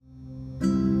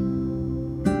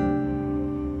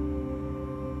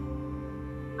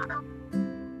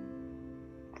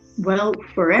Well,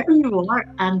 wherever you are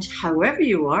and however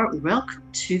you are, welcome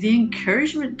to the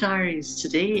Encouragement Diaries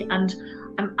today. And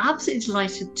I'm absolutely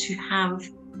delighted to have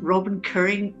Robyn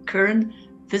Curran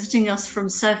visiting us from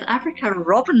South Africa.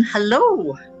 Robyn,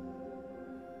 hello.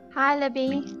 Hi,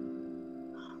 Libby.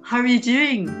 How are you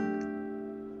doing?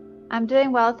 I'm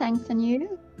doing well, thanks. And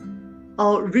you?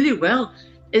 Oh, really well.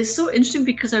 It's so interesting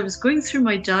because I was going through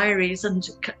my diaries and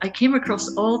I came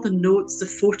across all the notes, the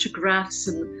photographs,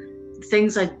 and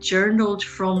things I journaled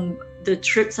from the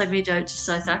trips I made out to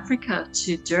South Africa,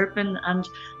 to Durban, and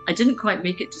I didn't quite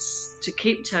make it to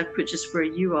Cape Town, which is where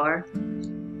you are.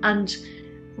 And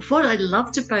what I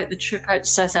loved about the trip out to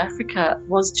South Africa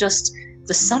was just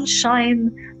the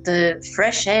sunshine, the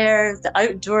fresh air, the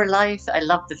outdoor life. I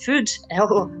love the food.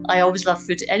 Oh, I always love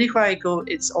food. Anywhere I go,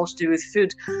 it's all to do with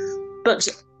food. But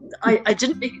I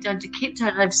didn't make it down to Cape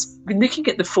Town. I've been looking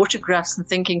at the photographs and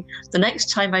thinking the next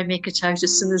time I make it out,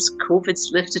 as soon as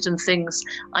COVID's lifted and things,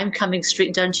 I'm coming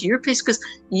straight down to your place, because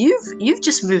you've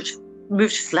just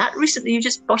moved flat recently. You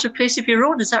just bought a place of your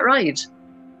own. Is that right?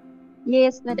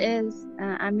 Yes, that is.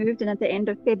 I moved in at the end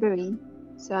of February,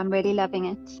 so I'm really loving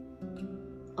it.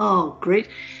 Oh, great.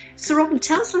 So, Robyn,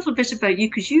 tell us a little bit about you,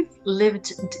 because you've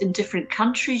lived in different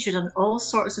countries, you've done all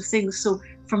sorts of things. So,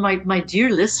 for my dear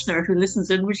listener who listens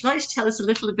in, would you like to tell us a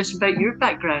little bit about your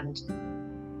background?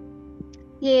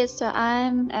 Yes, so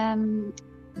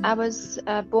I was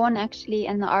born actually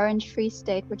in the Orange Free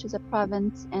State, which is a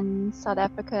province in South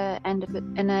Africa, and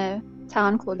in a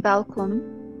town called Welkom,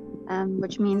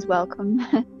 which means welcome.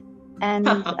 And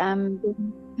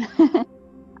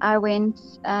I went.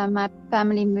 My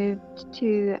family moved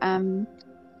to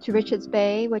Richards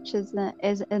Bay, which is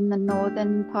in the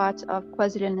northern part of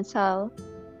KwaZulu-Natal,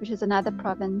 which is another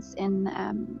province in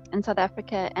South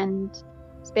Africa, and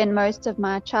spent most of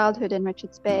my childhood in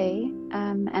Richards Bay,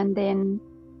 and then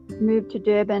moved to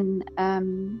Durban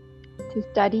to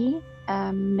study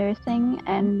nursing.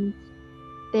 And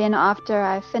then after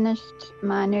I finished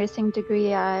my nursing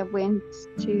degree, I went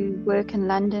to work in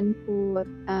London for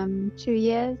 2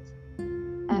 years,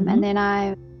 and then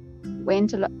I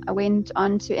went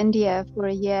on to India for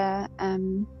a year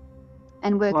and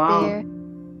worked there.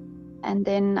 And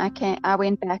then I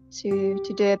went back to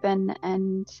Durban,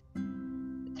 and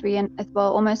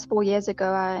almost 4 years ago,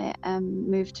 I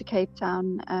moved to Cape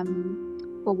Town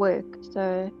for work.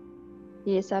 So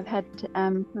yes, I've had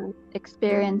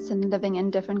experience in living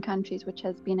in different countries, which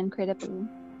has been incredible.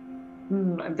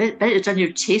 I bet it's done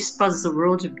your taste buds the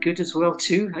world of good as well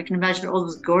too. I can imagine all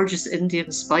those gorgeous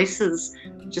Indian spices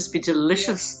just be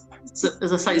delicious.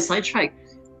 As a sidetrack.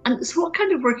 And so, what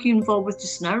kind of work are you involved with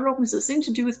just now, Robyn? Is it something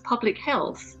to do with public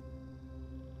health?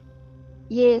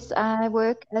 Yes, I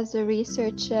work as a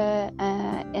researcher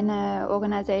in an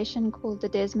organization called the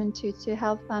Desmond Tutu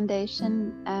Health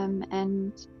Foundation,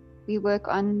 and we work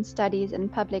on studies in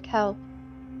public health.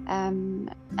 And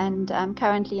I'm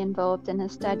currently involved in a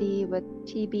study with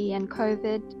TB and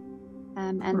COVID,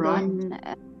 and Right. then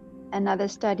another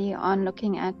study on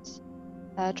looking at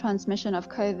transmission of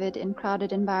COVID in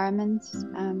crowded environments.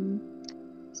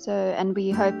 And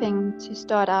we're hoping to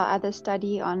start our other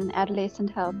study on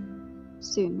adolescent health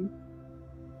soon.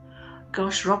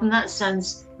 Gosh, Robyn, that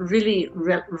sounds really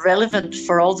relevant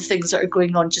for all the things that are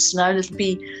going on just now. It'll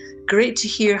be great to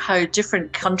hear how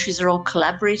different countries are all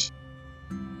collaborating,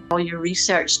 all your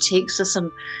research takes us,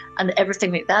 and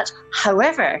everything like that.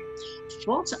 However,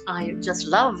 what I just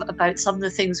love about some of the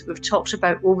things we've talked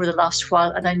about over the last while,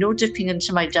 and I know dipping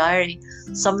into my diary,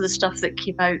 some of the stuff that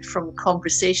came out from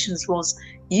conversations was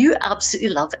you absolutely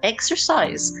love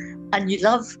exercise, and you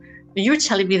were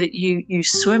telling me that you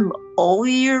swim all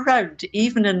year round,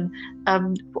 even in,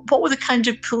 what were the kind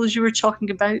of pools you were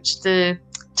talking about? The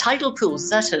tidal pools, is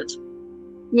that it?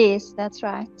 Yes, that's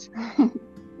right.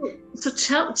 So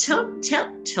tell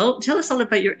us all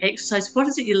about your exercise. What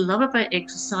is it you love about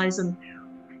exercise, and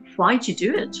why do you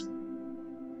do it?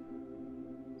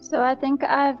 So I think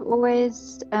I've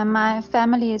always, my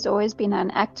family has always been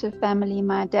an active family.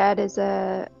 My dad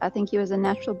I think he was a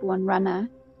natural born runner.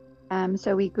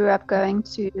 So we grew up going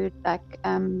to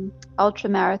ultra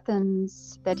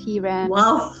marathons that he ran.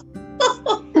 Wow.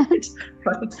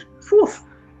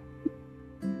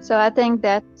 So I think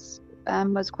that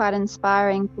was quite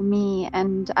inspiring for me.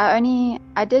 And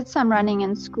I did some running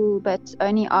in school, but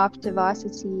only after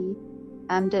varsity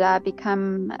did I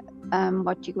become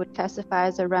what you would classify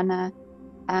as a runner.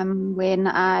 When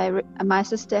my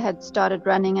sister had started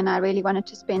running, and I really wanted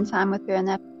to spend time with her, and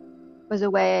that was a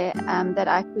way that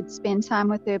I could spend time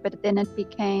with her. But then it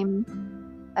became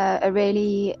a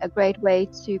great way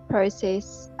to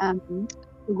process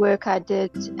the work I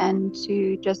did and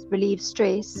to just relieve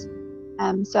stress.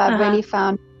 So I've really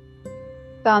found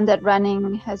that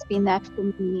running has been that for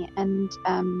me, and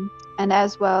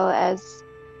as well as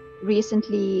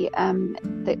recently,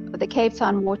 the Cape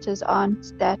Town waters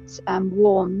aren't that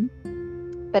warm,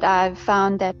 but I've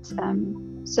found that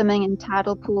swimming in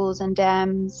tidal pools and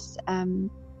dams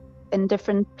in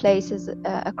different places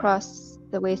across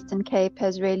the Western Cape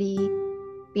has really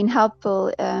been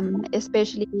helpful,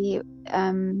 especially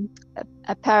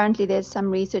apparently there's some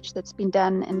research that's been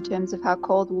done in terms of how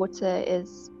cold water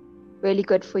is really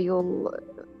good for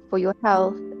your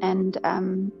health, and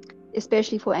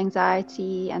especially for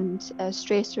anxiety and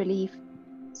stress relief.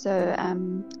 So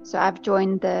I've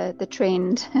joined the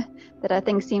trend that I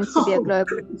think seems to be a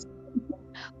global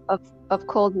of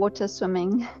cold water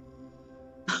swimming.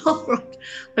 All right.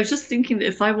 I was just thinking that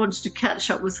if I wanted to catch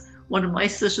up with one of my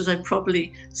sisters, I'd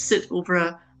probably sit over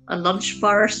a lunch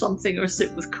bar or something, or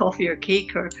sit with coffee or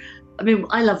cake. Or, I mean,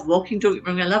 I love walking, don't get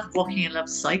me wrong, I love walking, I love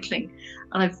cycling.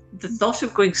 And the thought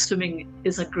of going swimming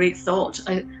is a great thought.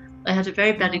 I had a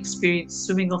very bad experience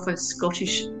swimming off a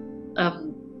Scottish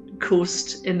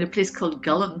coast in a place called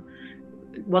Gullen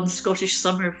one Scottish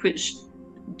summer, which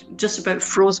just about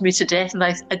froze me to death, and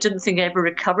I didn't think I ever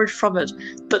recovered from it.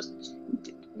 But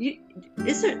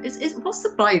what's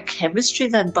the biochemistry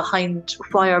then behind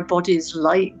why our bodies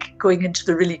like going into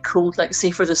the really cold, like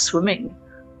say for the swimming?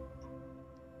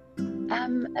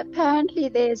 Apparently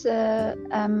there's the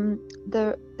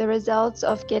results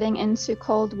of getting into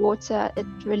cold water, it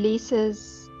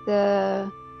releases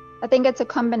I think it's a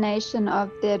combination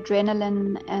of the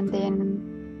adrenaline, and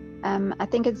then I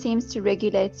think it seems to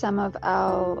regulate some of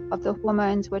the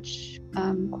hormones which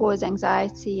cause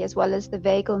anxiety, as well as the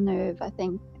vagal nerve, I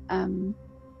think,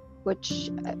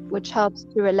 which helps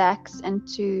to relax and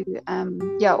to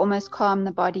almost calm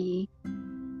the body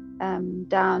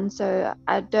down. So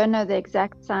I don't know the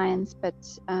exact science,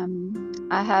 but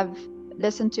I have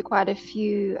listened to quite a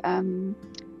few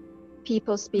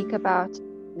people speak about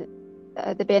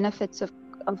the benefits of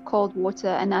cold water,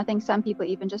 and I think some people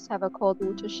even just have a cold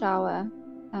water shower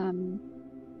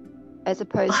as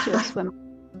opposed to a swim.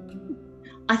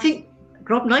 I think,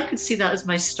 Robyn, I could see that as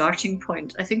my starting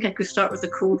point. I think I could start with a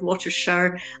cold water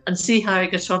shower and see how I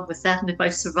get on with that, and if I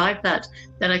survive that,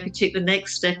 then I could take the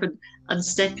next step and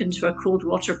step into a cold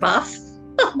water bath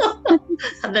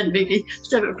and then maybe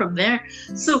step it from there.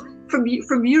 So from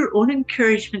your own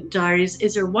encouragement diaries,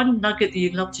 is there one nugget that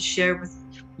you'd love to share with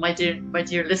my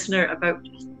dear listener about,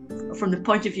 from the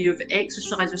point of view of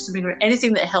exercise or something, or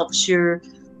anything that helps your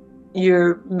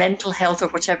mental health or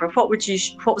whatever? What was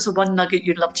the one nugget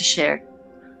you'd love to share?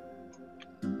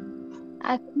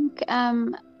 I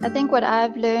think what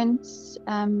I've learned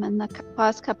in the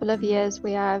past couple of years,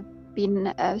 where I've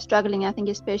been struggling, I think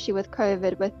especially with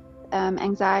COVID, with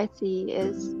anxiety,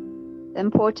 is the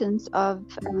importance of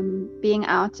being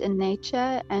out in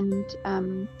nature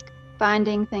and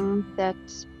finding things that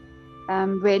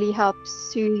really help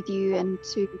soothe you and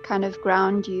to kind of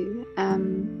ground you.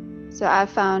 So I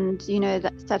found,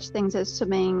 that such things as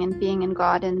swimming and being in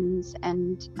gardens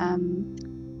and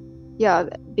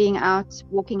being out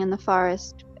walking in the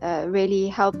forest really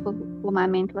helpful for my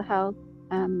mental health.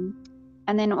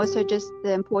 And then also just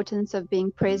the importance of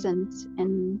being present,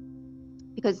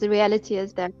 because the reality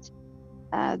is that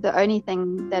the only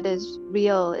thing that is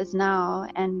real is now.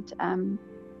 And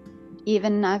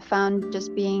even I found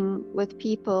just being with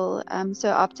people,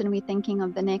 so often we're thinking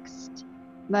of the next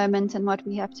moment and what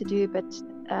we have to do, but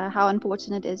how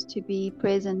important it is to be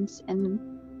present in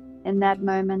that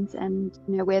moment. And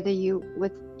whether you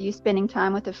spending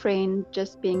time with a friend,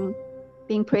 just being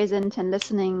present and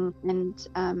listening, and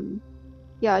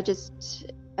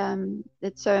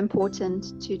it's so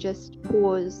important to just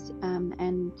pause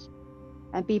and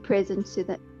be present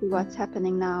to what's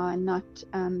happening now, and not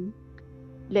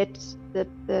let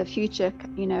the future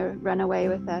run away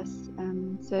with us.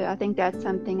 So I think that's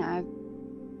something I've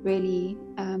really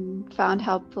found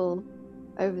helpful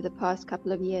over the past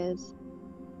couple of years.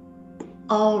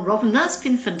 Oh, Robyn, that's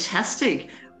been fantastic.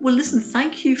 Well, listen,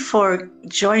 thank you for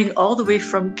joining all the way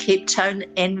from Cape Town,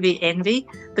 envy.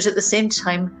 But at the same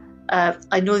time,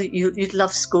 I know that you'd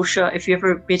love Scotia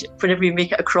whenever you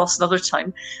make it across another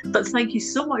time. But thank you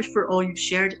so much for all you've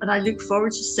shared, and I look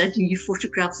forward to sending you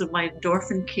photographs of my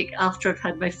endorphin kick after I've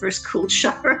had my first cold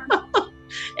shower.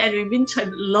 Anyway,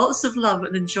 meantime, lots of love,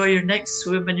 and enjoy your next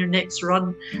swim and your next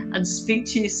run, and speak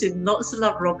to you soon. Lots of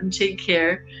love, Robyn. Take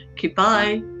care. Okay,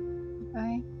 bye.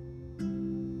 Bye.